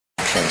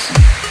chosen.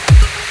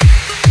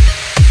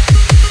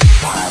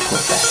 Wild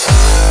with this.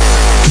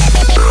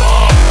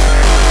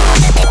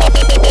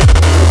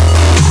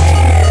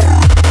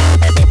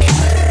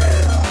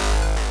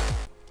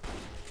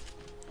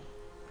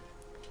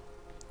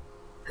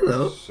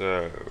 Hello.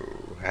 So,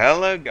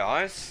 hello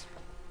guys.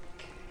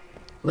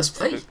 Let's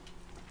play.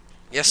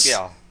 Yes.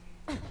 Yeah.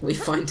 We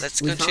found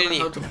Let's out continue.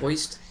 how to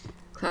hoist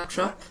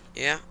Claptrap.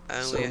 Yeah,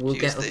 and So we have we'll to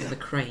get use up in the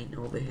crane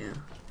over here.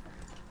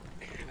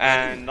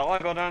 And I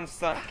got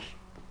unstuck.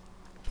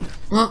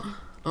 What?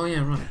 Oh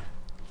yeah, right.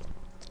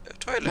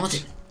 toilet.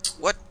 Martin.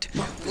 What?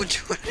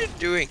 What are you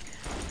doing?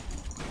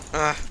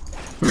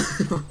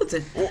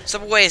 Martin.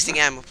 Stop wasting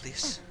ammo,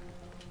 please.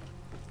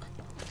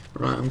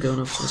 Right, I'm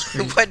going up to the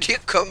screen. Why do you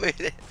come in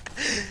it?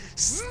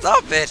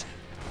 Stop it!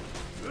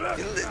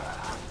 You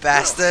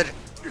bastard!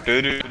 Oh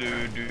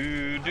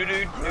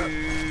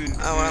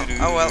well,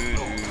 oh well.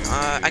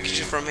 I can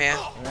shoot from here.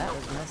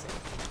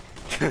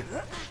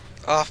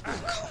 Oh,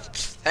 God.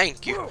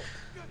 Thank you.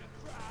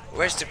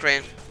 Where's the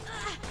crane?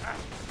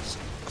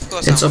 Of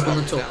course It's I'm up on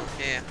the going top. down.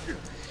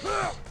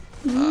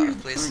 Yeah.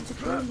 Please.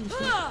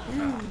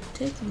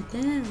 Take me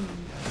down.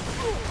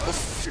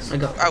 Oof. I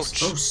got this.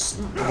 Ouch. Oh,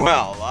 snap.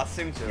 Well, that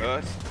seemed to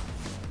hurt.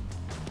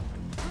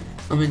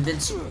 I'm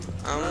invincible.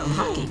 I'm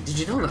hacking. Did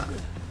you know that?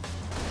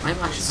 I'm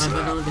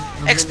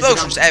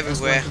Explosions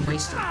everywhere.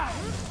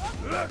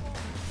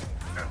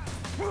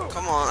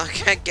 Come on, I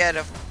can't get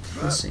him.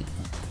 Let's see.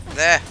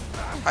 There.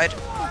 Hide.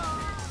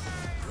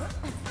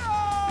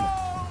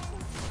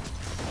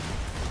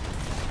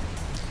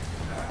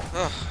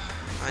 Oh,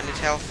 I need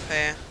help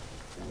here.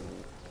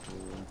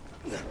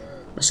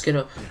 Let's get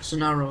up. It's a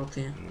narrow up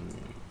here.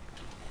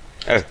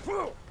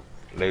 Oh.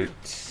 Loot.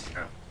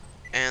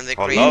 And the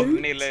I crane. love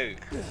me loot.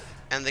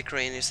 And the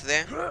crane is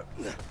there.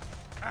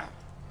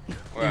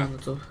 Where? On the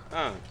top.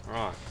 Oh,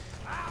 right.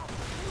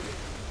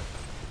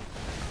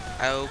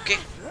 Okay.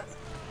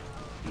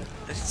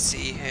 Let's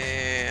see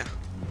here.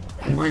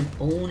 Am I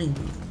owning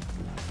you?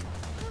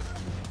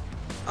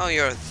 Oh,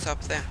 you're at the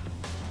top there.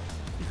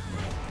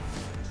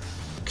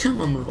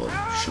 Come on, Roy.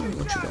 Show me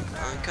what you got.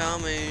 I'm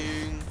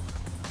coming.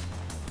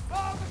 No,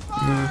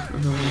 I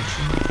don't want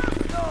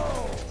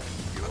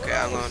you. Okay,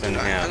 I'm going to Send me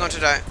die. out. I'm going to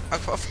die.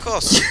 Of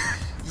course.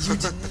 You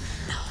didn't.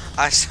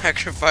 I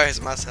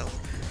sacrificed myself.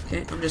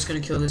 Okay, I'm just gonna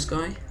kill this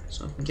guy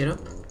so I can get up.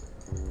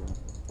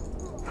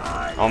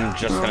 I'm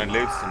just gonna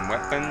loot some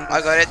weapons.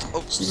 I got it.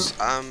 Oops.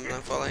 I'm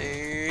not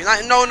falling.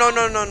 No, no,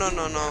 no, no, no,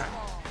 no, no.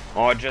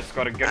 Oh, I just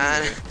got a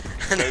gun.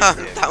 And now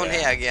I'm down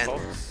here again.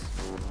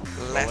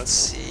 Let's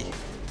see.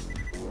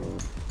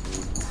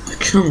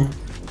 Come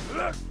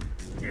on.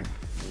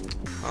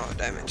 Oh,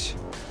 damn it.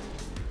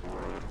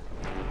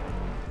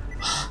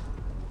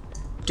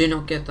 Do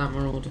not get that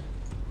marauder.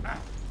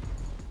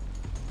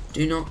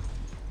 Do not.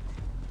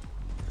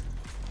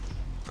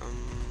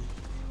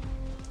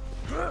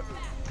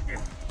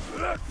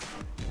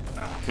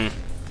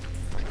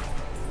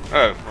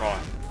 Oh,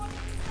 right.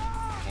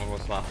 What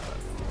was that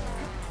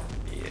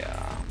then?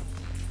 Yeah.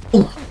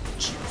 Oh,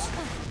 jeez.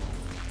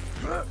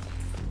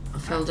 I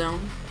fell down.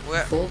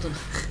 Where? Fall down.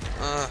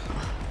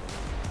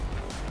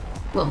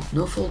 Well,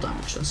 no fall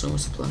damage. That's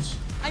always a plus.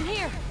 I'm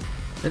here.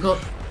 I got.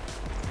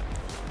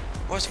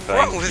 What's Thank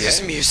wrong with this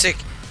you. music?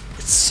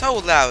 It's so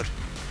loud.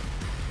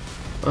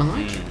 I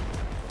like it.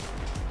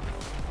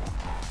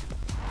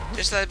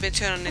 Just let me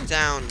turn it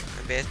down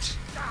a bit.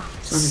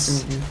 Turn it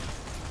down again.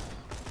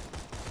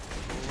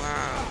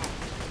 Wow.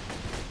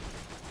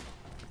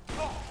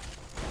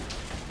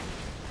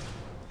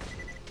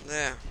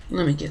 There.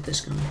 Let me get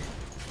this guy.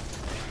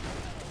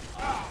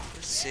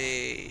 Let's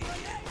see.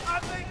 I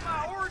think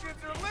my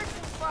organs are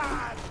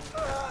liquefied.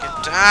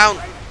 Get down.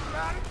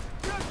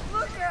 Just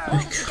look at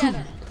Oh, come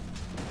on.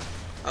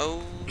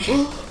 Oh.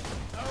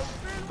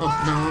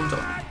 Oh, now I'm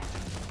done.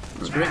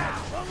 That's great.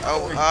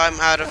 Oh, I'm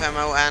out of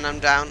ammo and I'm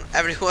down.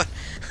 Everyone.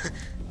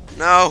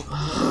 No.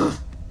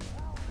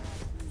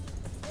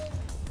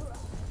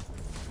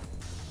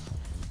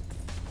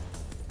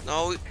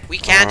 No, we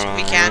can't.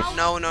 We can't.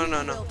 No, no,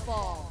 no, no.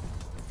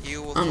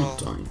 You will I'm fall.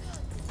 dying.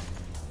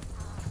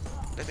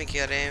 Let me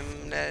get him.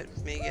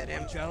 Let me get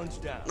him.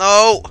 Challenge down.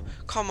 No.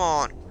 Come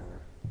on.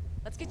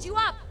 Let's get you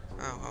up.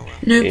 Oh, oh well.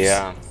 Nope.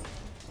 Yeah.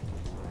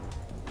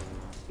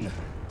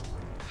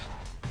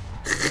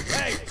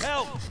 Hey,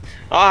 help!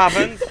 That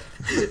happens.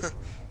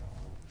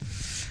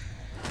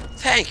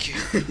 Thank you.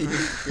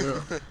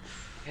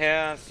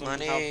 Here's some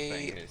Money. help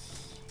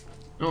things.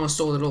 Oh, I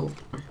stole it all.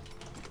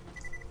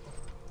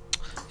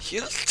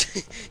 You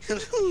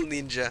little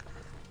ninja.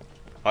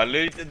 I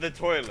looted the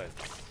toilet.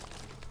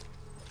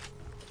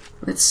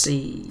 Let's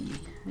see.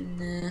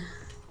 Nah.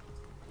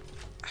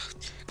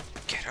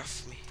 Get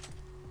off me.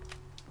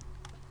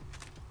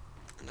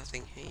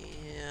 Nothing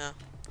here.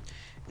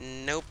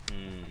 Nope.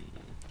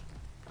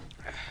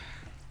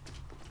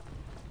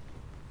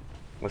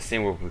 Let's see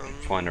what we can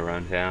find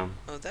around here.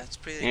 Oh, that's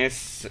pretty.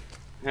 Yes,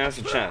 here's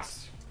a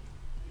chest.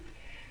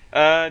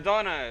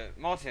 Dino,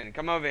 Martin,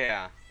 come over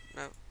here.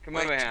 No. Come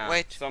wait, over here.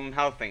 Wait. Some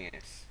health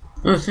thingies.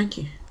 Oh, thank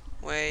you.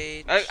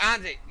 Wait. Oh,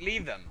 Andy,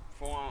 leave them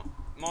for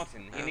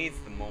Martin. He needs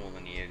them more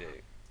than you do.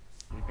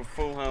 You've got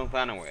full health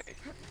anyway.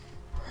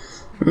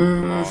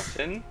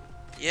 Martin?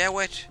 Yeah,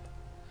 wait.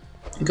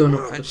 I'm going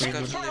up I for the just got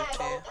crane. to loot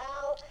here.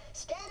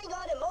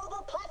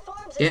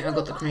 Yeah, I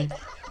got the crane.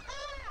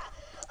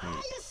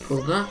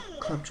 Pull that.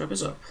 Claptrap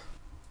is up.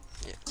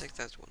 Yeah, take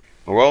that one.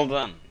 Well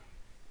done.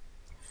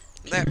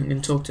 There. I'm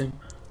gonna talk to him.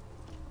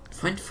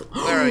 Find Flint.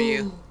 Where are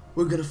you?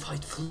 We're gonna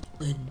fight Flint.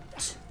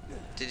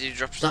 Did you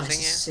drop That's something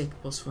a here?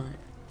 sick boss fight.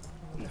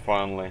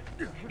 Finally.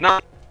 No,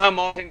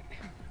 Martin.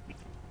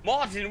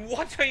 Martin,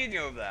 what are you doing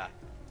over there?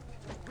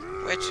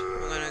 Wait,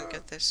 I'm gonna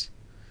get this.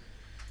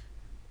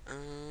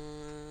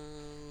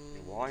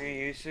 Why are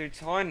you so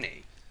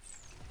tiny?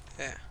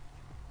 Yeah.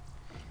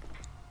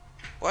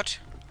 What?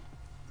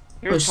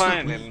 You're Oh, a it's not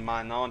tiny me. little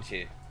man, aren't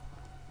you?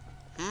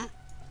 Hmm?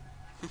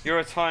 You're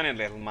a tiny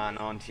little man,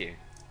 aren't you?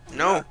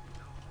 No.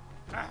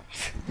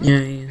 Yeah,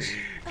 he is.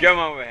 Come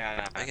over here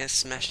now. I can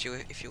smash you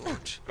if you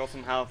want. Got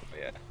some health for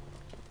you.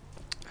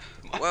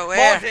 Well,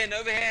 where? Martin,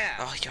 over here!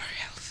 Oh, your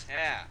health.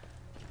 Yeah.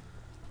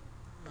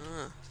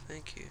 Ah,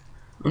 thank you.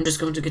 I'm just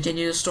going to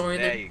continue the story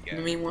There then. you go. In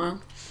the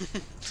meanwhile.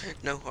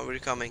 No, already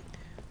coming.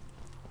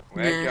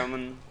 We're Nah.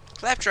 coming.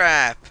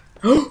 Claptrap!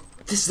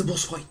 This is the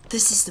boss fight.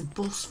 This is the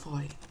boss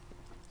fight.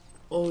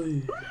 Oh.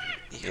 The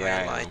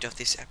Yeah, highlight of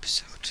this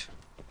episode.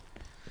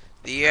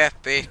 The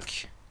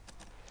epic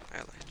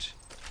highlight.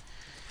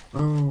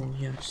 Oh,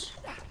 yes.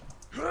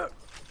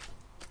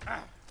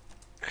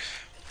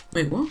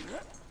 Wait, what?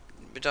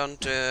 We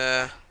don't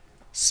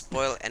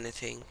spoil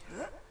anything.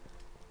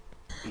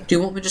 Do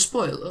you want me to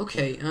spoil?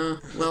 Okay,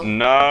 well,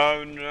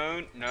 No.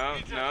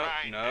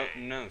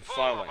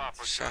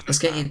 Silence. Shut let's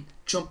get up. in.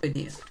 Jump in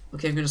here.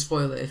 Okay, I'm gonna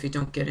spoil it if you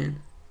don't get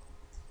in.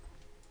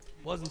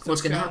 Wasn't so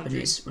What's gonna happen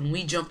challenging. is, when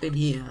we jump in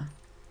here,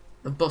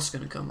 the boss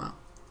gonna come out.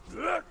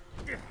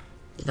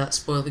 Did that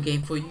spoil the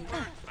game for you?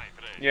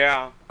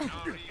 Yeah.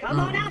 Come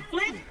on out,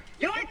 Flint!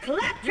 Your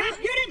claptrap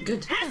unit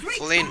Good. has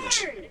Flint.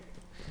 returned!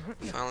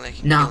 Finally I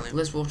can Now, kill him.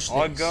 let's watch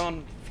I this.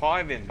 gone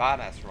 5 in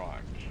badass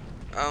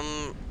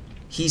rank.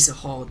 He's a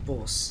hard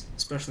boss,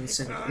 especially in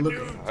cinema. Look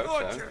at him. I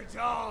hope so. Butcher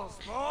dolls,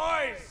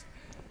 boys!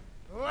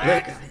 at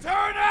Let's him.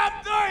 turn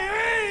up the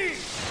heat!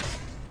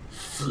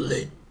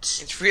 Flint.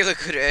 It's really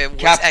good voice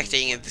Captain.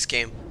 acting in this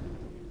game.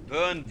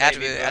 Burn, baby,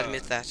 burn.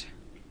 Admit that.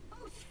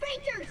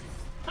 Strangers!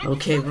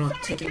 Okay, we're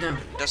not taking down.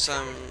 Does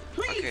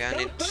Please okay, I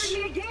need. don't burn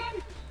me again!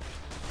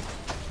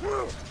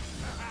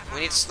 We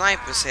need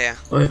snipers here.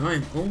 Oh, I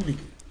am only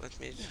Let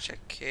me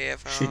check here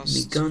shooting me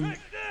first. gun.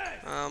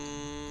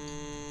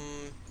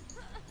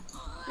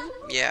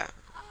 Yeah.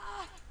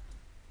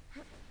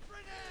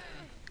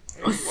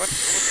 Oh,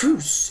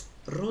 Fus.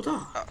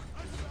 Roda. Oh.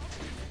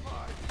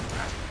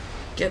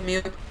 Get me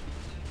up.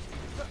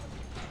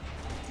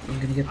 I'm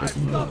gonna get this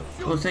one.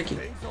 Oh, thank you.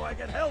 So I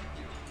can help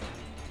you.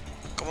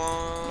 Come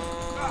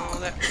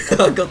on. There.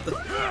 I got the.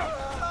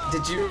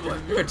 Did you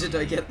remind me or did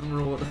I get them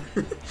raw?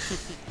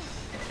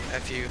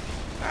 F you.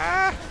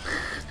 I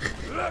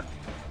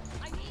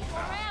need more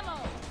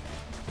ammo.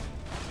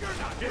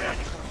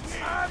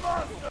 I'm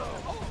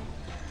also.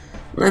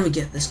 Let me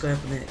get this guy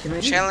up in there. Can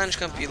I? Challenge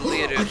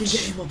completed. I can get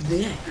him up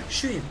there.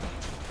 Shoot him.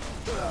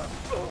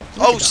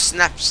 Oh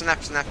snap!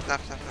 Snap! Snap! Snap!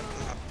 Snap! Snap!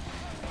 Snap!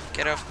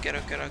 Get off! Get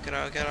off! Get off! Get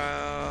off! Get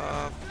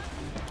off!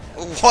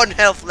 1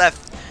 health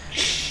left.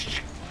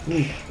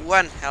 Ooh.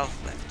 1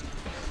 health left.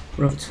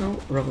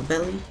 Ravatell, rubber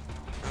belly.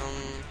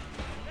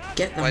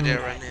 Get them. Why did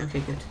I all. run here? Okay,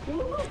 good.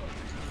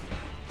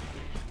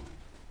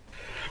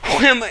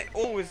 Why am I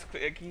always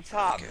clicking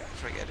tab? Okay,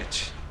 forget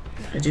it.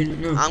 I didn't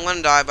know. I'm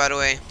gonna die, by the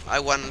way. I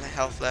 1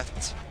 health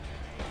left.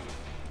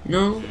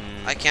 No,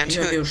 I can't you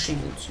do have your it.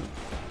 shield. So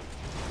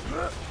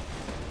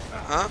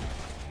Huh?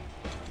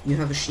 you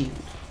have a shield.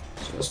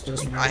 So this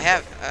doesn't I matter.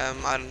 have.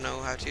 I don't know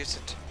how to use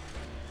it.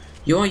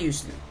 You are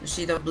using it. You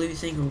see that blue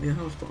thing over your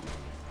health bar?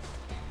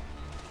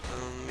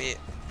 Yeah.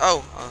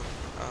 Oh.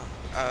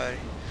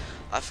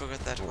 I forgot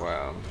that one.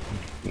 Wow.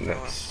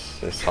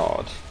 That's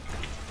hard.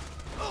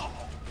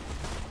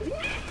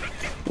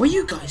 What are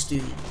you guys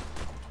doing?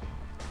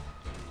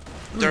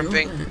 Oh, you're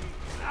Derping. there.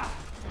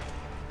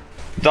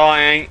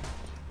 Dying.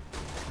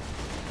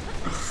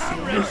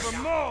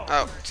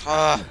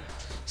 Oh.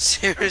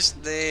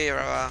 Seriously,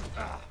 Rava.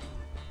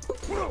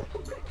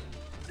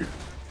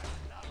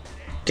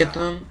 Get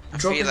them. I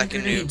Drop feel any like a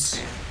grenades.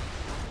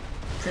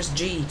 noob. Press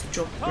G to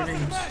drop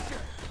grenades.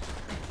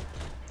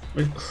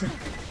 Oh crap.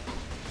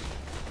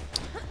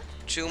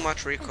 Too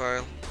much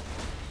recoil.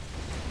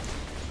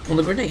 On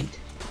the grenade.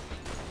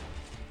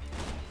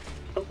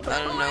 I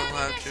don't know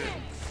how to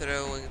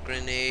throw a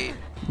grenade.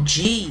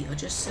 G, I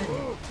just said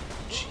it.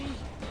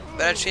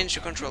 But I changed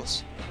the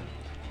controls.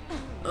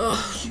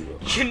 Oh, you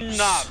You're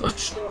not.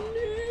 such a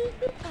noob.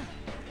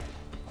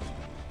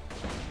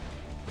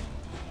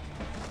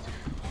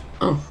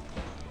 Oh,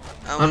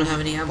 I don't have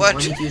any ammo. I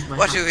need to use my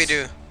What do we hacks.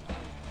 do?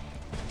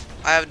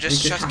 I have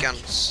just We could hack.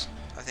 shotguns,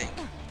 I think.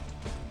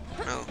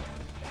 No.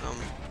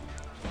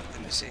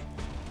 Let me see.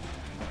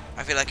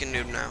 I feel like a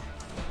noob now.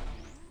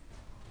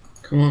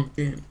 Come on,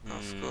 Jim.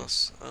 Of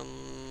course.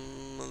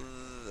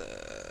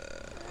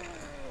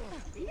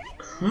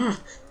 Ah.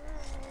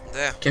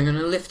 There. Okay, I'm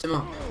gonna lift him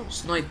up.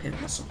 Snipe him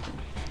or something.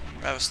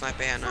 I have a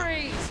sniper here now.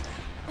 Freeze!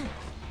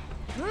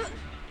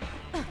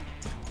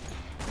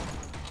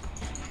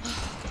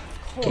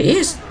 Okay, he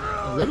is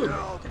a little bit.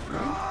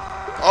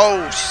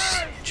 Oh,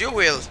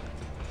 dual-wield.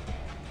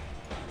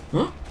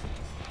 What?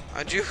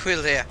 A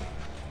dual-wield here.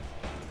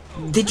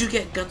 Did you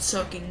get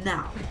Gunzerker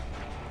now?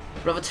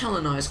 Ravatell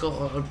and I has got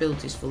our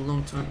abilities for a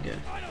long time ago.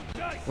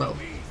 Well,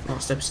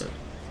 last episode.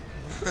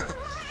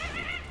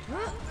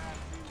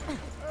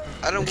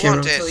 I don't Okay,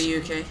 want Ravatell, are it. you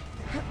okay?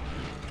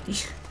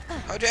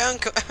 How do I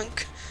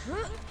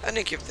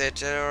unequip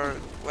that or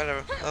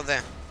whatever? Oh,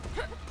 there.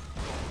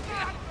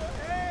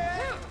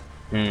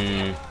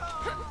 Hmm.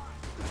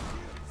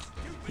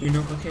 You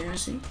not okay, I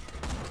see?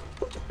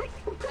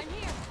 I'm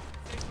here.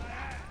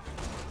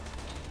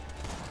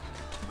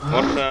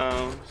 What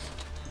the?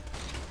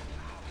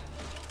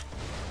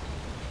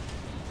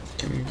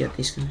 Can we get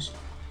these guys?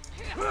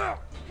 Let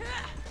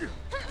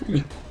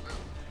me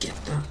get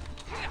that.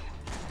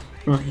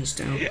 Right, he's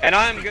down. And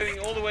I'm going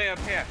all the way up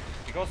here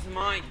because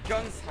my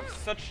guns have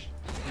such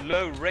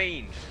low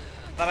range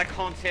that I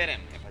can't hit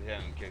him if I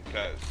don't get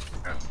close.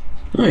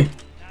 Hey.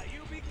 Now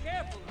you be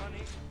careful,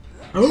 honey.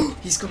 Oh,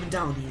 he's coming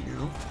down here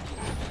now.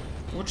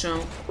 Watch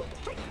out.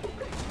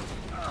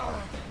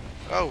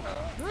 Oh.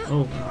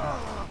 Oh.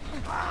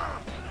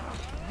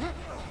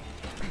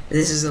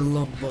 This is a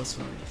long boss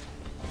fight.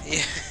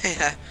 Yeah.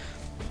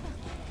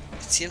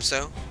 It seems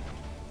so.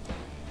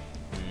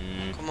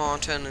 Come on,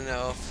 turn it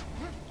off.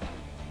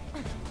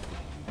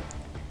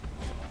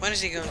 When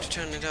is he going to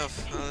turn it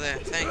off? Oh, there.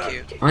 Thank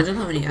you. I don't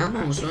have any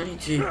ammo, so I need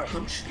to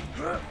punch him.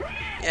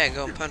 Yeah,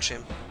 go and punch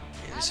him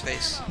in his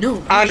face.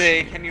 No.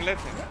 Andy, can you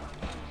lift him?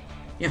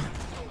 Yeah,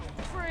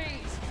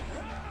 Freeze!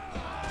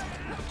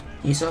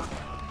 he's up.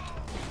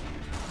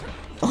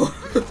 Oh.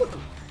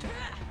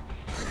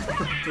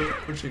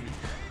 Pushing me.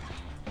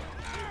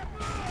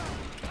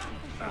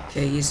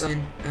 Okay, he's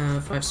in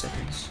 5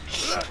 seconds.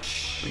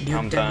 When you're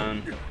Calm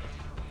down.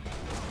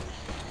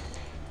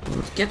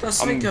 Get that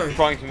I'm psycho.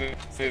 trying to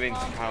move into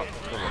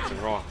what's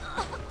it wrong?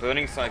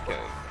 Burning Psycho.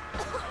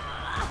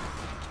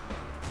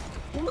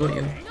 Got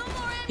you.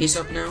 He's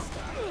up now.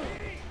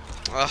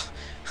 Oh.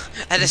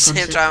 At the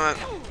same time,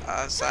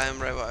 I am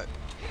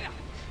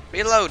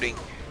reloading.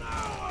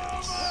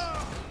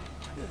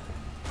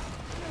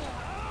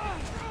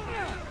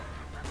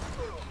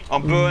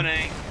 I'm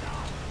burning.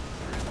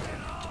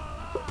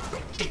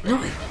 No,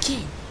 I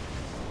can't.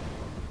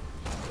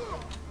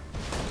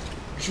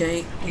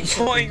 Okay, he's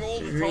Trying all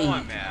the 3,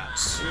 time, man.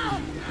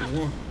 2,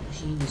 1.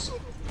 He's.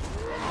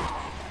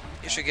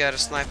 You should get a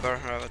sniper,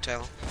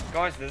 Ravatell.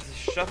 Guys, there's a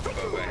shuttle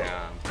over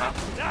here.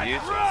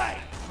 That's right.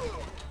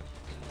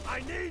 I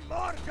need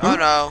more Oh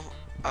no.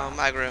 Oh,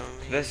 aggro.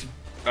 This.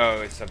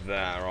 Oh, it's up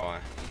there,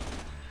 right.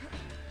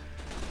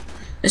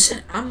 Is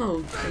it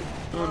ammo?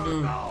 Oh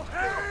no.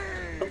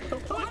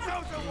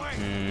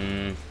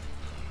 Hmm.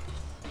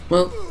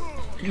 Well,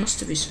 it has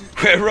to be so.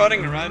 We're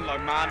running around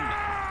like madmen.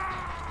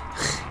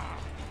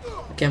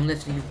 Okay, I'm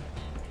lifting him.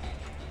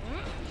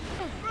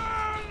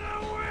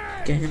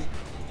 Get him.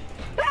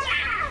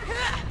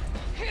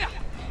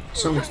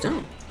 Someone's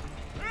down.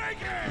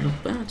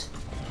 Not bad.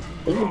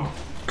 Oh,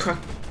 crack.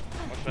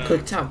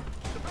 Quick tab.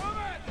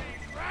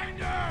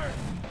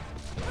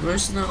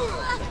 Where's now?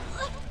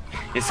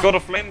 It's got a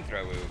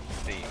flamethrower,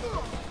 Steve.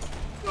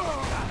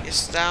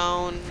 It's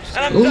down.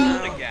 And I'm Ooh.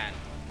 down again.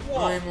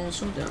 I'm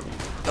also down.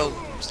 Oh,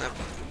 snap.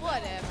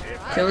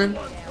 Whatever. Kill him.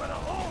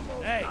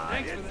 Hey,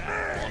 thanks for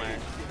that.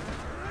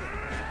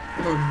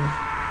 Oh no.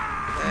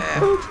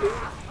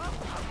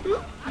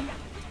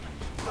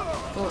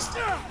 There. Lost.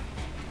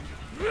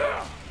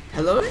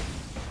 Hello?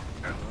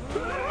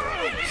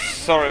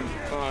 Sorry,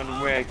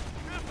 but we're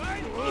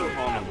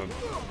kind of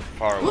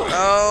far away.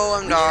 Oh,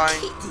 I'm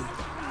dying.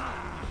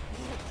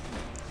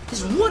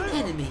 There's one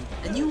enemy,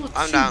 and you are two.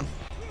 I'm down.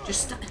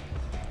 Just sta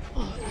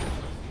Oh,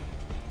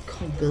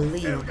 can't believe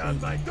Still it.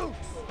 got my goose.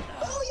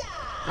 Oh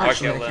yeah!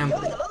 Actually, I killed can't him. You're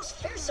the believe. most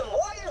fearsome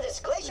warrior this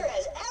glacier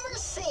has ever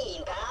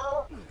seen,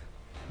 pal.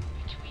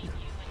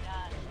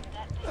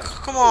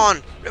 Come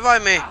on,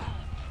 revive me.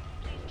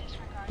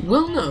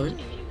 Well known.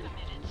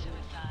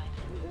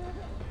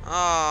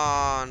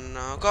 Oh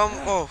no, come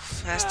on,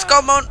 fast,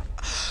 come on.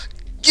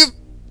 You're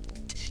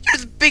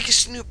the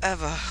biggest noob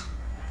ever.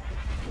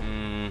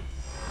 Hmm.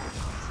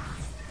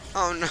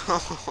 Oh no.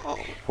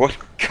 What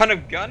kind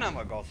of gun have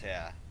I got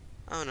here?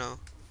 Oh no.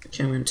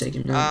 Okay, I'm gonna take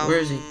him down. Where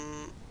is he?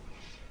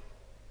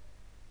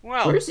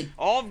 Well, Where is he?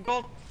 I've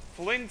got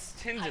Flint's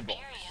tinderbox.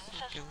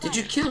 Did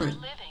you kill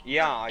him?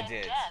 Yeah, I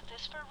did.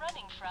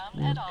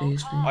 Oh,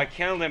 please, man. I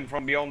killed him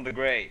from beyond the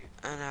grave.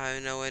 And I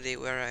have no idea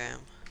where I am.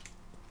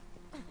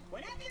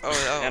 Whenever you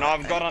Oh, And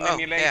I've got an oh,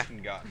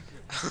 emulation gun.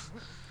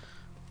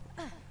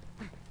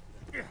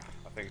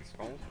 I think it's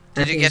called.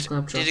 Did you get?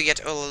 Claptrap. Did you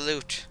get all the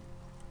loot?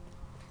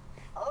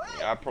 All right.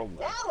 Yeah, probably.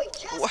 Now we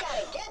just What?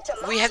 gotta get to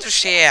We had to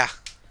Monster. share.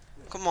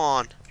 Come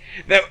on.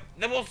 There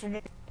was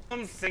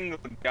one single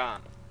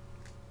gun.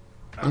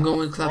 I'm going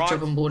with Claptrap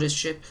Right. on board his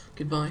ship.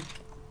 Goodbye.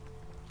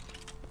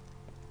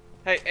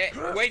 Hey,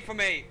 wait for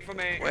me,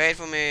 Wait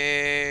for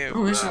me.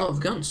 Oh, there's a lot of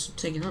guns. I'm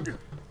taking them.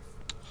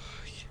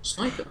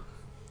 Sniper.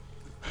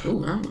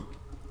 Oh, ammo.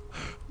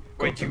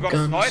 Wait, you Got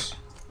got a guns. snipe?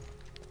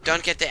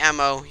 Don't get the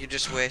ammo. You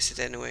just waste it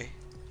anyway.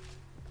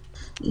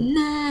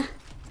 Nah.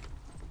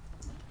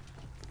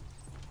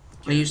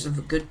 I use them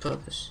for good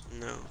purpose.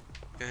 No,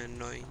 you're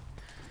annoying.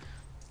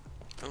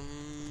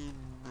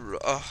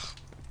 Ugh.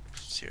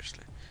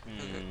 Seriously.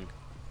 Hmm.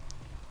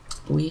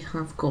 We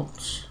have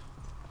got.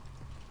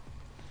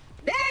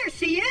 There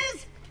she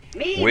is!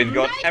 Me We've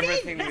got mighty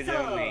everything we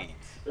vessel. don't need.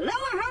 Lower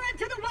her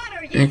into the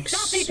water, you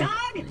salty dog!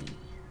 Exactly.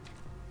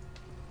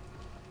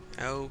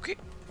 Okay.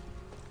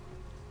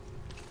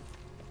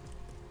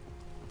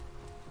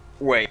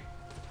 Wait.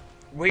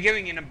 We're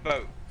going in a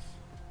boat.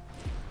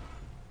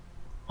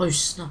 Oh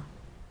snap.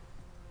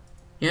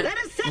 Yeah. Let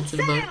us set onto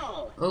the boat.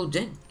 sail! Oh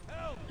ding.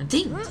 I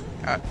dinged.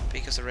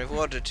 Because I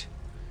rewarded.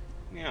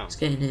 Yeah. Let's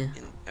get in here.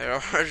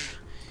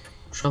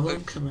 Trouble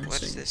and commencing.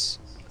 What's this?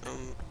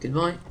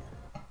 Goodbye.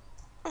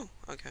 Oh,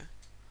 okay.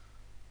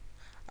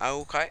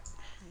 Okay.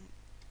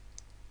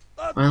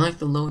 I like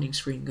the loading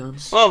screen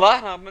guns. Well,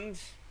 that happened.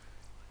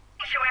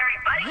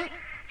 Sanctuary, buddy.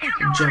 I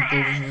can jump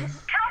over here.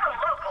 Tell the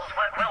locals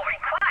what we'll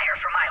require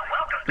for my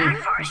welcome Oh,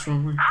 back party. what's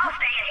wrong with? I'll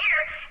stay in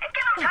here and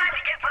give them time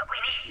to get what we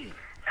need.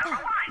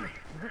 Number 1,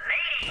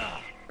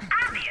 ladies.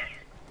 Obvious.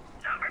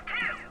 Number 2,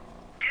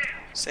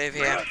 dudes. Save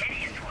here.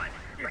 Hideous one.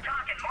 We're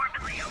talking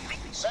morbidly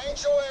obese.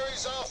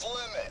 Sanctuary's off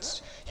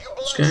limits. You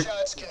Okay.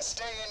 bloodshots can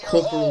stay in your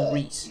Corporal hole.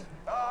 Reese.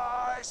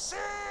 I see.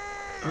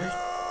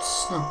 Alright,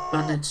 snap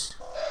bandits.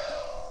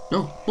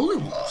 No, bully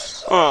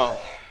wolves. Oh.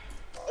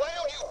 Why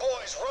don't you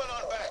boys run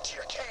on back to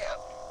your camp?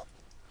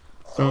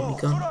 Throw me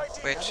gun. Good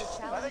idea. Wait.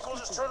 I think we'll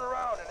just turn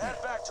around and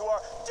head back to our.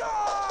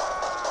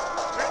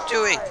 What are you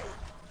doing?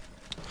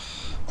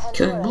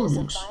 Killing Pandora bully is a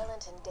wolves.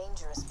 violent and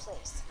dangerous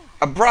place.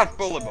 A brat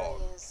Sanctuary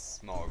bullybog. is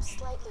Mog.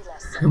 slightly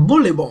less so.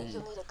 Bully bomb.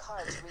 You'll need a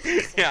card to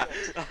reach the Yeah,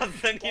 city.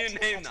 that's the new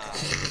name now.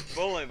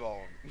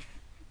 Volleyball.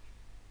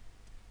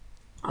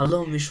 I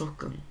love my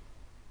shotgun.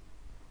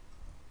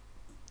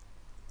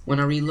 When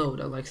I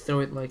reload, I like throw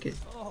it like a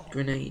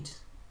grenade.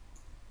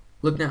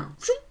 Look now.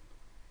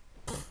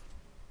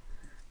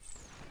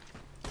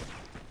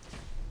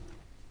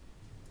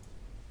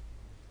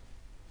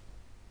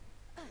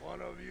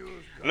 One of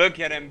you's Look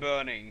at him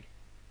burning.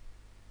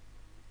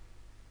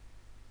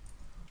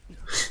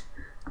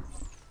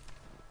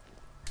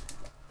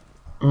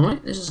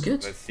 Alright, this is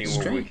good. Let's see This is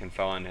what we great. can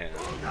find here.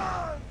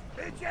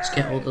 Let's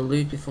get all the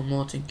loot before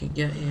Martin can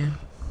get here.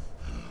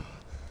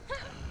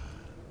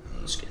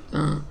 Let's get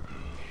that.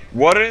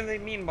 What do they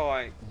mean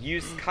by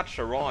use catch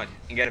a ride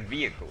and get a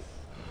vehicle?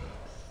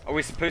 Are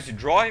we supposed to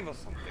drive or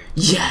something?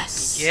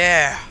 Yes!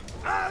 Yeah.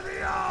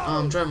 Oh,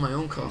 I'm driving my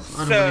own car. I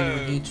don't So-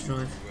 even need to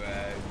drive.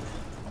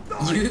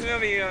 He's You? gonna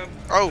be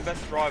Oh. the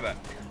best driver.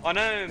 I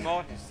know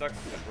Martin sucks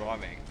at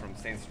driving from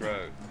Saints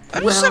Row. I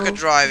don't suck Well- at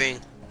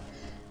driving.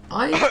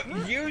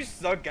 You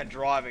suck at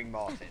driving,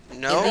 Martin.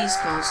 No. In these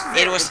cars,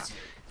 It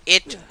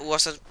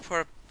was a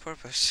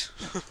purpose.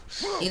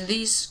 in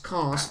these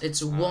cars,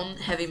 it's one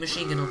heavy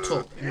machine gun on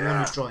top and one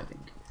who's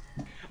driving.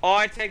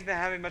 I take the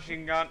heavy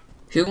machine gun.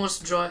 Who wants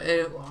to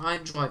drive?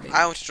 I'm driving.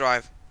 I want to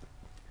drive.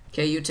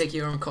 Okay, you take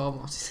your own car,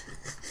 Martin.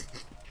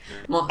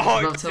 Martin,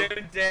 Oh, Ravatell.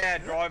 don't dare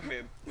drive me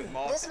with This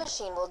Martin.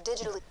 machine will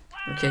digitally.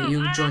 Okay,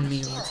 you join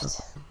me, Damn Ravatell.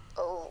 it.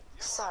 Oh,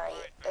 sorry.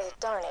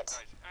 Darn it.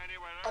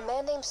 A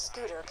man named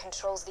Scooter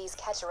controls these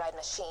catch-a-ride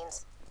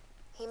machines.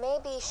 He may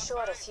be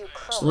short a few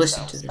So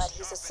listen to chromosomes, this, but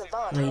he's a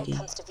savant when lady. it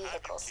comes to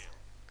vehicles.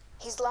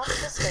 He's locked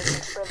the station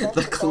to prevent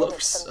The the bandits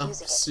close from up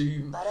using it.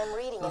 zoom. But I'm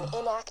reading an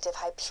inactive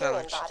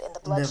Hyperion Savage. bot in the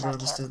Never Bloodshot camp.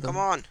 understood Come them.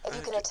 on. If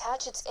you can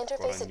attach its What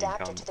interface a new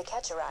adapter camp. to the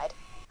catch-a-ride,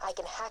 I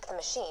can hack the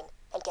machine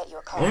and get you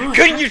a car. Alright,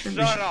 Can you hack the shut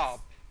machine. up?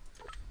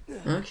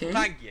 Okay.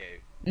 Thank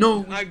you.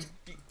 No. I...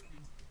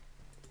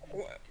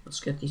 Let's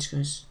get these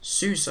guys.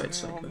 Suicide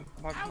Psycho.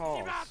 My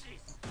cars.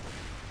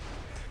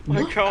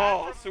 My What?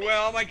 cars. Where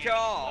are my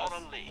cars?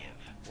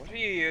 What are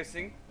you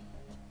using?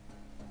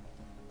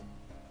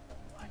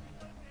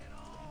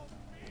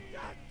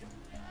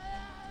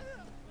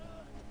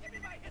 Give me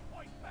my hit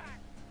points back.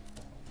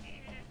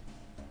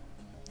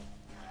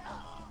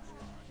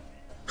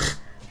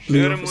 Blew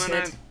Shoot off him his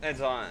when head. it's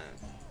on.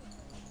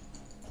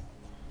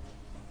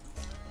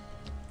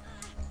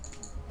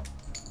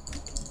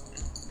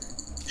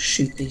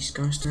 Shoot these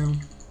guys down.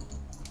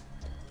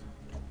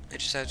 I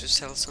just have to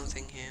sell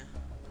something here.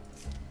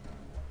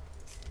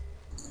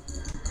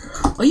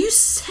 Are you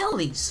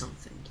selling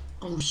something?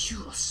 Oh,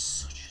 you are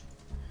such.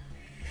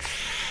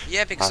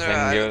 Yeah, because Nothing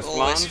I goes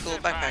always planned.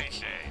 full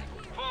backpack.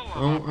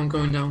 Oh, I'm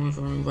going down with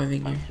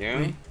reviving you. Thank you.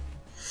 Right?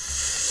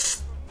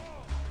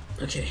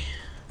 Okay.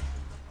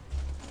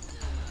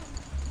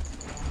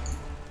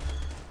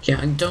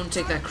 Yeah, and don't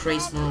take that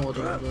crazy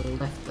marauder on the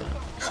left there.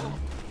 So,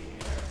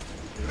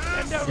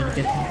 gonna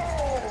get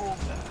him.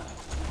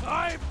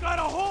 I've got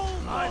a whole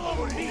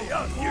load of meat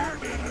up here.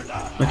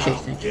 Okay,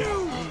 thank you.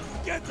 You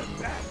get the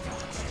bad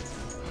guys.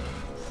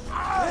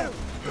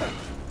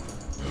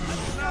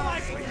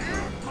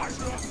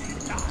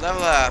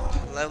 Level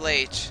up. Level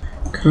 8.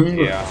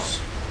 Congrats.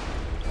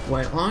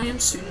 Well, I am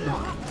soon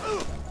 9.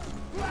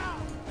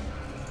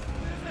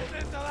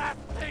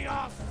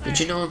 Did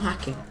you know I'm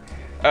hacking?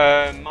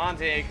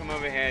 Monty, come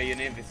over here. You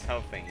need this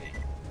health thingy.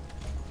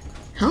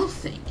 Health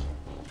thing?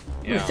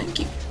 Yeah. Oh, thank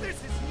you. This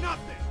is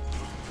nothing.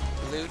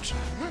 Loot.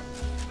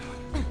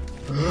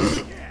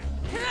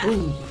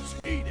 Ooh.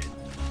 Heated.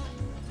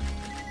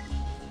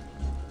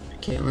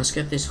 Okay, let's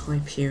get this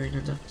Hyperion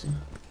adapter.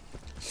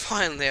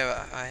 Finally,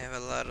 I have a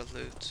lot of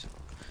loot.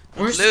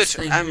 Where's Loot, this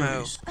thing ammo.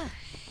 used?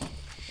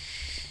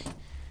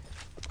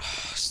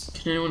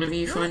 Can anyone of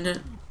you find it?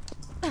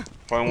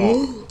 Find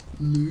what?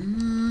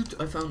 Loot!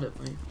 I found it,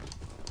 mate.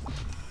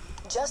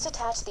 Just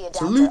attach the a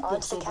adapter loot onto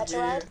box the over catcher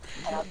here. ride,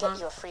 and I'll get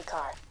you a free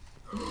car.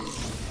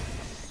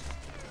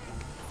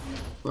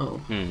 Well,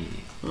 Hmm.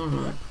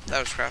 alright. That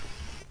was crap.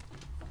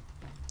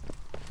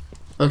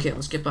 Okay,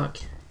 let's get back.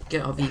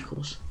 Get our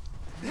vehicles.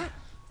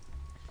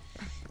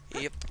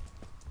 Yep.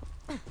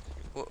 I'm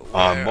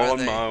Where are on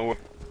they? my way.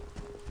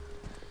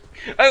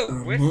 Oh,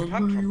 where's the on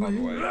claptrap, my by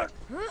the way. way?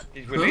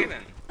 Did we Huh? leave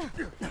him?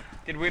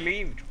 Did we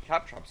leave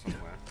claptrap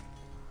somewhere?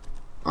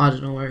 I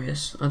don't know where he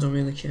is. I don't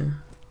really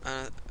care.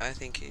 I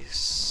think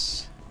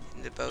he's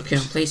in the boat. Okay,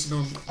 I'm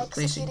Executing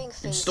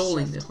phase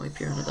installing the shift.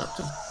 Hyperion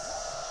adapter.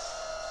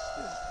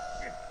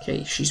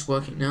 Okay, she's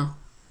working now.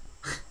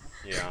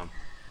 Yeah.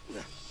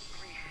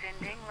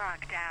 Rescinding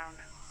lockdown.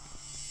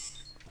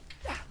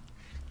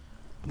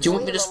 Do you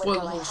want me Wait to a moment spoil the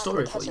while I whole hack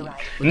story the for catcher you?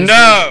 ride.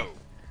 No!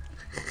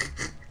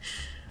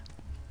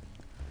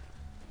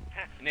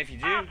 And if you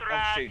do, I'll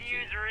Authorized shoot you.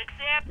 user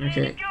accepted.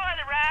 Okay. Enjoy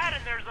the ride,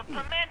 and there's a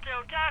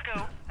pimento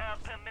taco.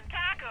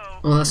 Pimentaco.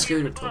 Oh, that's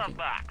in the Scooter glove talking.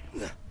 box.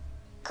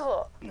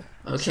 Cool.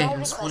 Okay, Try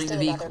I'm spawning the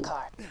requesting another vehicle.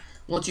 car.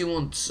 What do you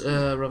want,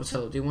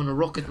 Ravatell? Do you want a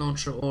rocket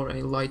launcher or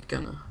a light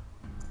gunner?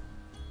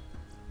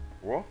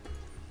 What?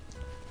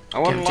 I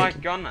want a I'm light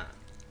taking- gunner.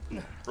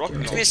 Rocket Let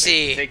me launcher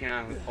see. taking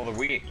out all the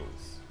vehicles.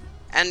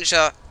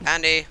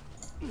 Andy,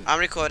 I'm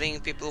recording.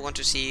 People want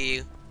to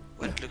see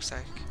what it looks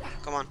like.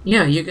 Come on.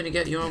 Yeah, you're gonna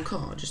get your own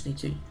car. I just need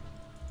to.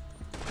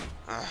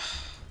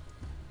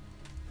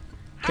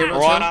 Okay, Right,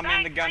 Ravatell. I'm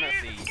in the gunner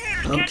seat.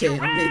 Okay,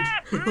 I'm in.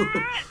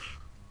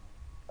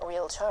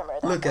 Real charmer,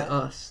 that Look at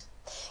one. us.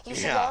 You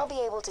should Yeah. now be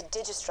able to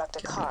digistruct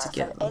a Get me car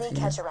together from any here.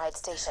 catcher ride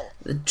station.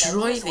 The Now use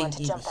driving one to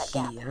in jump that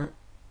gap. here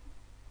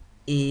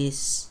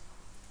is...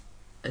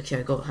 Okay,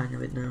 I got the hang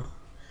of it now.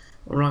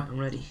 Alright, I'm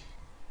ready.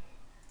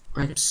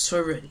 I'm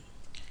so ready.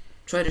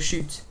 Try to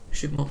shoot.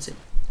 Shoot Martin.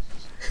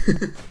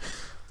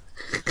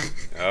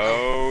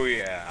 Oh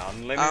yeah,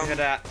 unlimited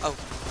Oh,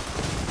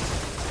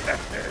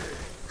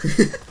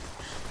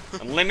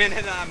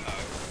 unlimited ammo.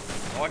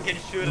 I can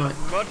shoot Right,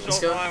 as much let's as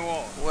go. I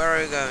want. where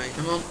are you going?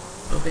 Come on,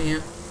 over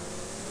here.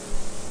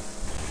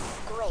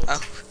 Great.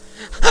 Oh.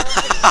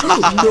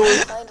 No,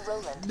 Find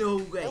Roland. no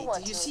You'll way.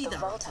 want Do you to see meet the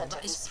that? vault hunter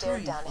That who is stared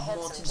proof down of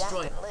handsome Martin's Jack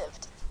drive. and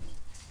lived.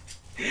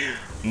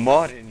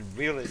 Martin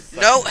really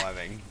sucks No. at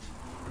driving.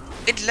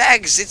 It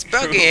lags. It's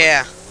buggy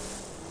here.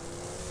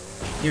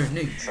 You're a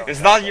noob. Is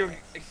that your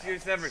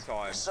excuse every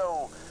time?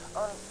 So,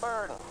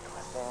 unburdened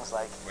with things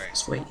like Wait,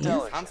 Let's wait here.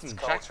 intelligence, Handsome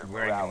Jack culture,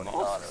 wearing a morality, mask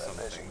honor, or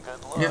something. ambition, good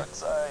Yeah.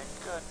 looks. I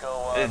could go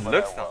on, it but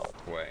looks I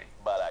won't. that way.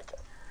 But I could.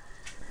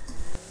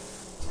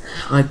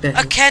 I bet.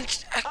 I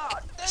can't. You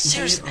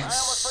Seriously. I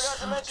almost forgot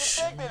to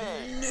mention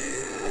dignity.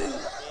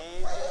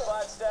 Easy,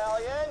 butt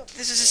stallion.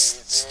 This is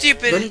Do I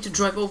stupid. need to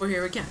drive over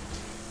here again?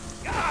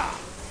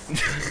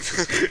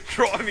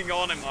 Driving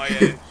on in my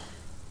head.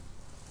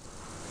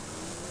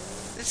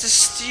 It's a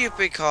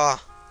stupid car.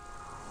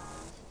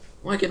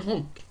 Well, I can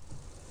honk.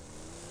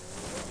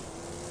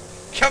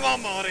 Come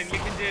on, Martin, you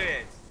can do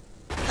it.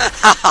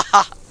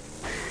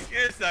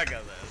 You suck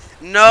at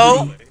this.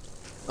 No.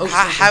 Oh,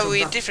 How sorry, are we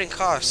jump back. different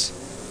cars?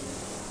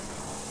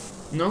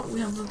 No, we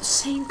have the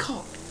same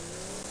car.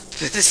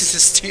 This is the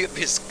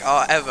stupidest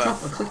car ever.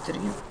 Crap, I clicked it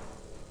again.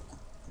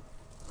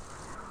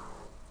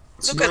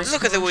 It's a Look at nice the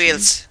car, actually.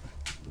 wheels.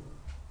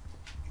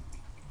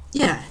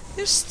 Yeah,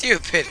 You're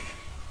stupid.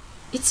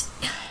 it's.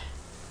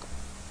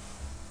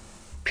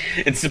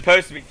 It's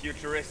supposed to be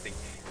futuristic.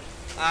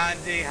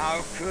 Andy,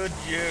 how could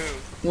you?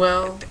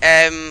 Well,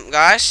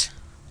 Guys,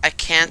 I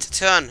can't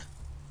turn.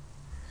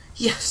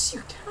 yes,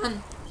 you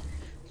can.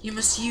 You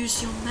must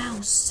use your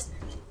mouse.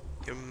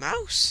 Your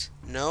mouse?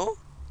 No.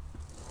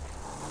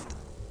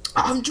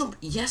 I'm jumping.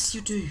 Yes,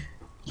 you do.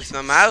 With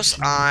my mouse,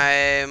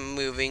 I'm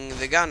moving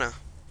the gunner.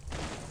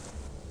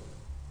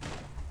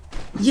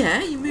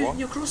 Yeah, you're moving What?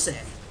 your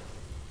crosshair.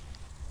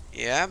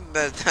 Yeah,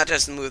 but that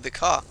doesn't move the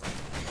car.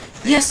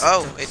 Yes.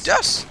 Oh, it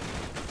does.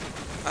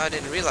 I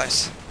didn't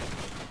realize.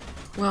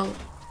 Well.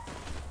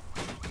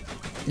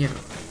 Yeah.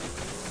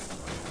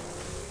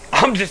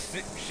 I'm just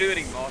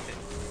shooting Martin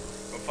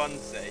for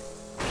fun's sake.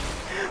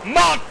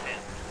 Martin!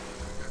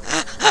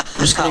 I'm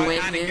just gonna Oh,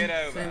 wait Andy, here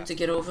get for over. him to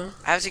get over.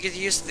 I have to get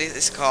used to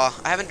this car.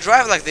 I haven't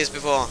driven like this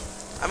before.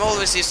 I'm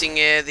always using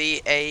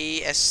the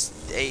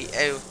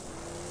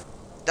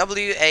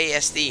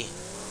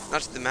WASD,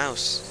 not the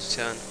mouse to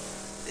turn.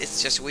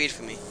 it's just weird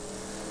for me.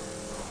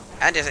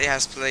 And he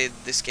has played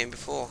this game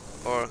before,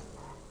 or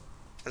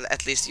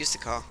at least used the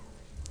car.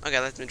 Okay,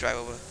 let me drive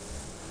over.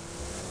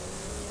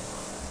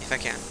 If I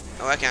can.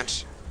 Oh, I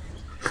can't.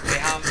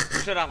 They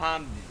should have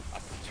had a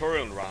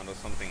tutorial round or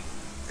something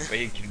where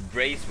you could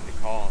race with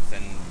the cars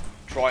and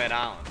try it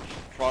out,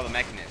 try the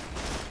mechanism.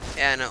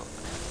 Yeah, I know.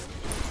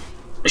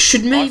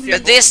 Should maybe.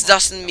 But this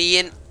doesn't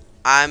mean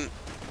I'm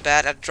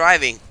bad at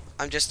driving.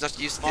 I'm just not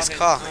used to this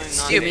car.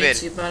 It's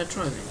stupid. You're bad at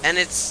driving. And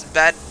it's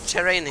bad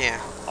terrain here.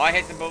 I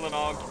hate the bullet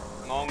monk.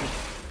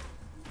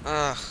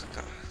 Ugh,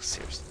 God,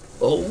 seriously.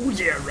 Oh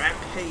yeah,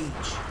 rampage.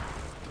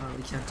 Oh,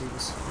 we can't do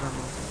this.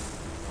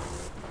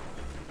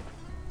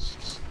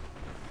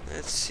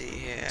 Let's see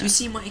here. Do you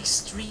see my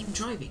extreme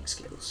driving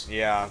skills?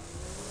 Yeah.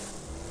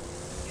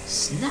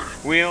 Snap.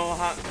 We'll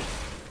have.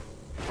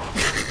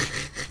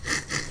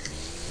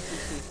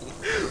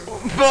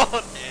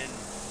 But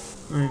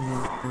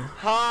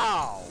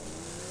how?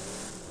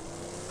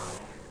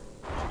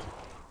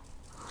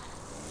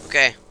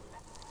 Okay,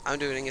 I'm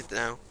doing it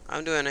now.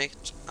 I'm doing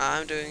it.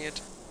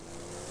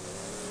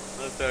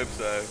 Let's hope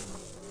so.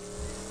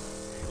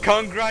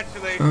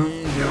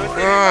 Congratulations.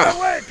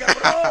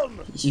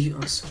 You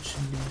are such a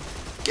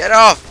noob. Get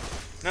off!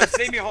 Now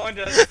stay behind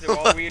us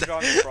while we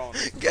drive in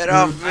front. Get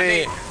off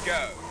me!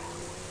 Go.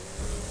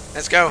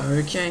 Let's go.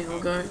 Okay, we'll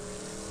go.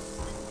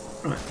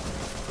 Right.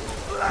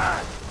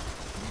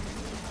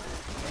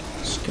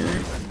 Let's go.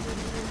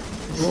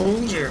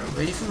 Oh yeah,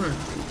 ready for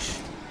rampage.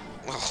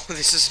 Oh,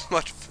 this is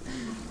much.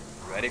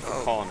 Ready for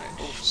Oh,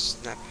 carnage.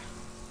 snap.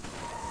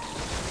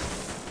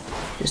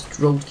 Just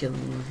road killing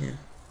one here.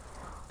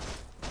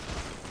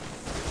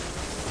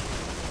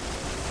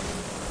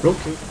 Road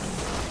kill.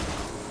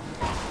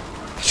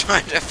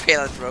 Trying to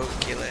fail at road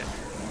killer.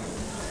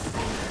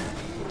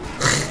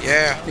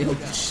 Yeah. They all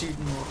just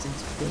shooting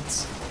Martin's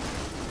bits.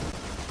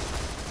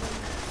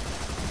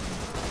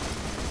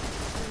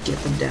 Get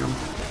them down.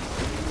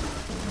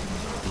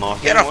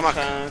 Martin, Get off watch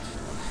my- out.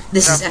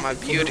 This Get is off my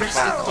epic. For the rest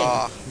beautiful of the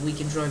car. game, we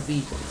can drive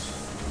vehicles.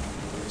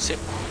 Sit.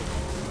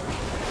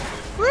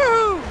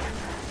 Woo!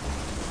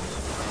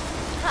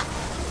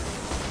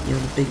 You're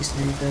the biggest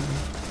noob ever.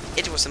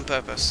 It was on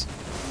purpose.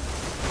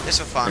 Just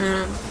for fun.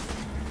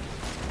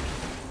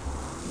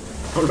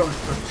 Alright, I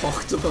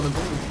parked up on a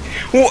building.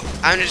 What?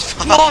 I'm just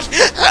fun.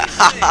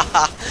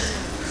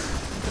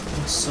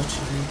 That's such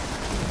a noob.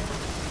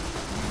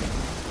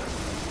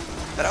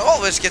 But it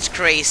always gets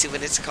crazy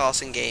when it's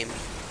cars in game.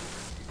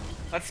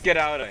 Let's get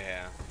out of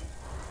here.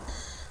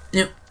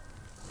 Yep.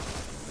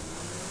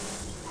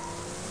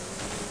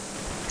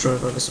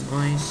 Drive over some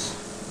ice.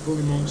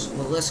 Bully monks.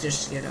 Well, let's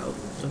just get out.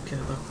 Don't care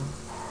about them.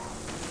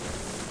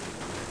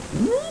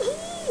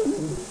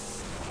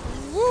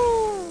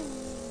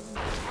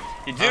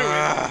 You do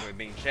remember we're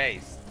being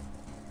chased.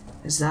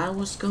 Is that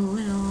what's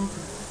going on?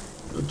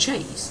 We're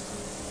chased.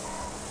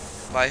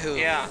 By who?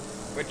 Yeah,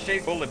 we're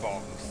chased bully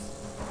bombs.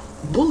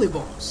 Bully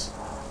bombs.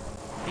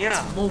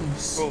 Yeah,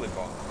 Bombs. bully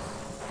bombs.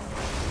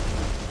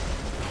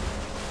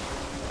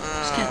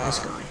 Let's get this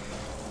guy.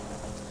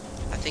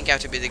 I think I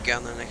have to be the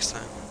gunner next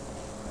time.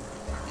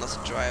 Not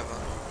the driver.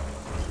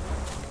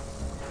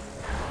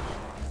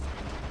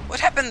 What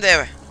happened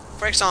there?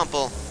 For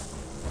example.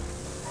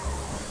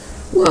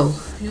 Well,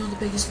 you're the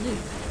biggest noob.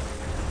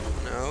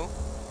 No.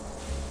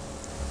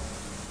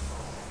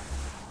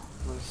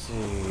 Let's see,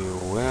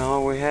 where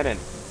are we headed?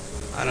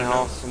 I don't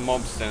know. Some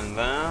mobs in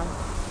there.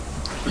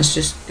 Let's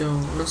just go.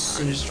 Let's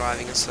I'm see. just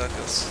driving in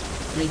circles.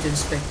 I need to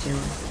inspect you.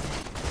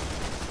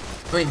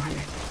 Wait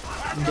here.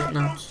 I'm getting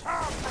out.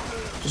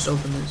 Just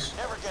open this.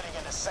 Never getting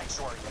into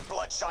sanctuary, you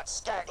bloodshot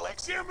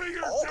skaglicks. Give me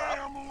your Hold damn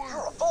up. loot.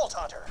 You're a vault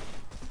hunter.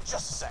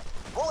 Just a sec.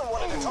 Roland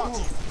wanted to talk to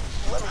you.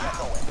 Let me get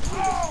going.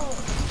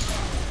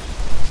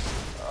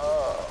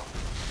 Oh.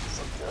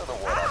 So you're the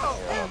one up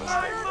here on this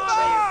My thing.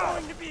 mother's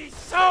going to be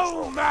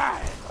so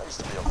mad. I used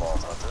to be a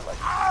vault hunter, like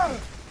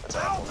a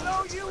I'll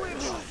blow you in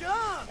the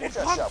junk. We'll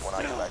catch up when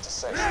I get back to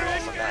sanctuary.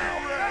 For now,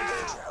 I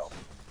need your help.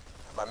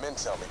 My men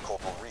tell me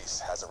Corporal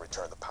Reese hasn't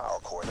returned the power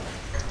core that we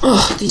need to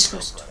Oh, these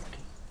guys are talking.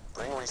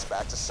 bring Reese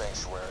back to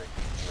sanctuary.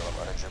 You'll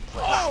have earned your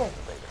place with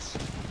the Raiders.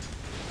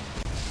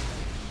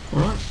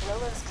 Alright.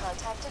 Roland's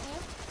contacted you?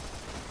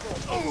 Good.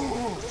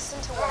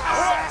 Listen to what he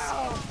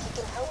says. He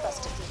can help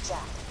us defeat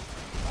Jack.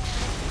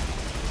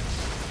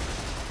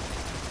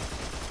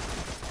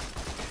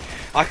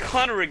 I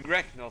kind of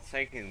regret not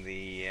taking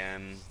the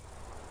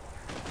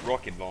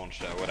rocket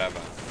launcher, whatever.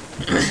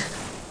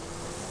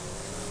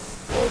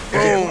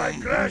 Okay, my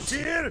glass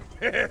here.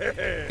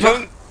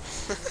 Don't,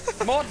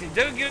 Marty,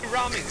 don't get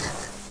ramming.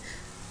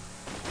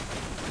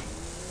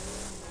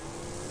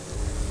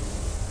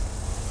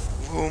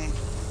 Boom.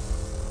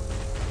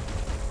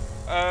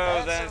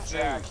 Oh, that's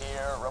Jack new.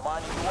 here,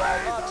 reminding you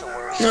all not to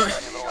worry No.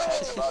 about your little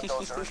heads about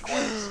those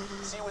earthquakes.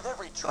 See, with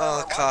every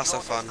Oh, tremor, cars my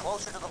are girl fun. gets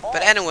closer to the vault,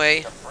 But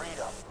anyway, to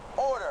freedom,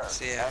 order,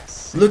 so yeah.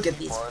 and Look at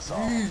these for us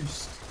all.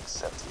 views.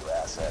 Except you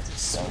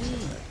assheads. Don't you?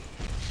 Sweet.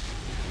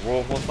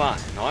 What was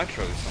that?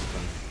 Nitro or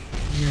something?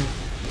 Yeah.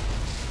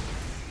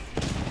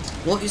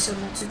 What you said,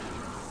 Martin?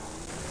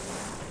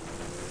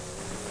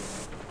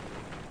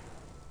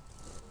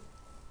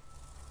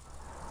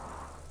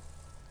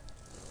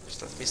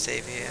 let me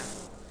save here.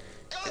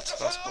 If it's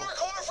possible.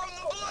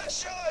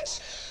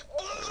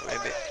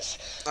 Maybe.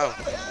 Oh.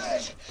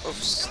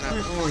 Oops, snap.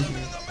 Where are you?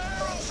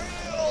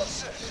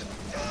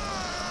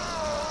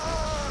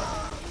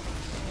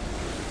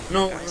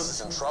 No, Reese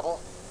is in trouble.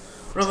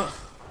 Robert.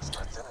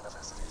 Start thinning of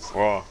as it is.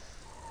 Whoa.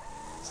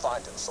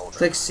 Find him, soldier.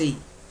 Click C.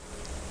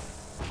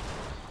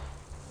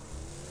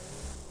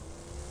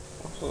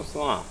 What's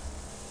that?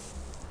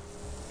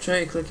 Try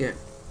to click it.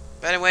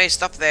 But anyway,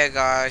 stop there,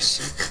 guys.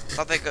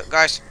 Stop there,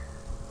 guys.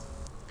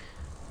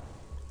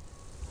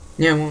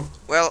 Yeah, well.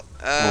 Well,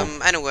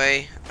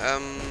 anyway,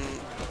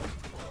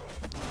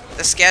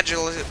 the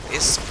schedule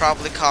is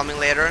probably coming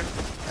later.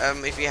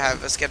 If you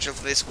have a schedule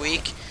for this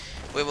week,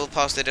 we will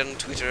post it on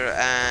Twitter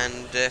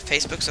and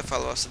Facebook, so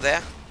follow us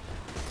there.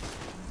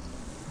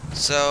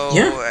 So,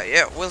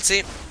 yeah, we'll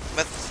see.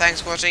 But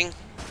thanks for watching.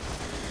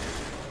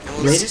 And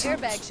we'll Raiders?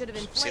 Airbag should have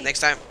been see you placed. next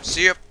time.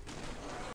 See you.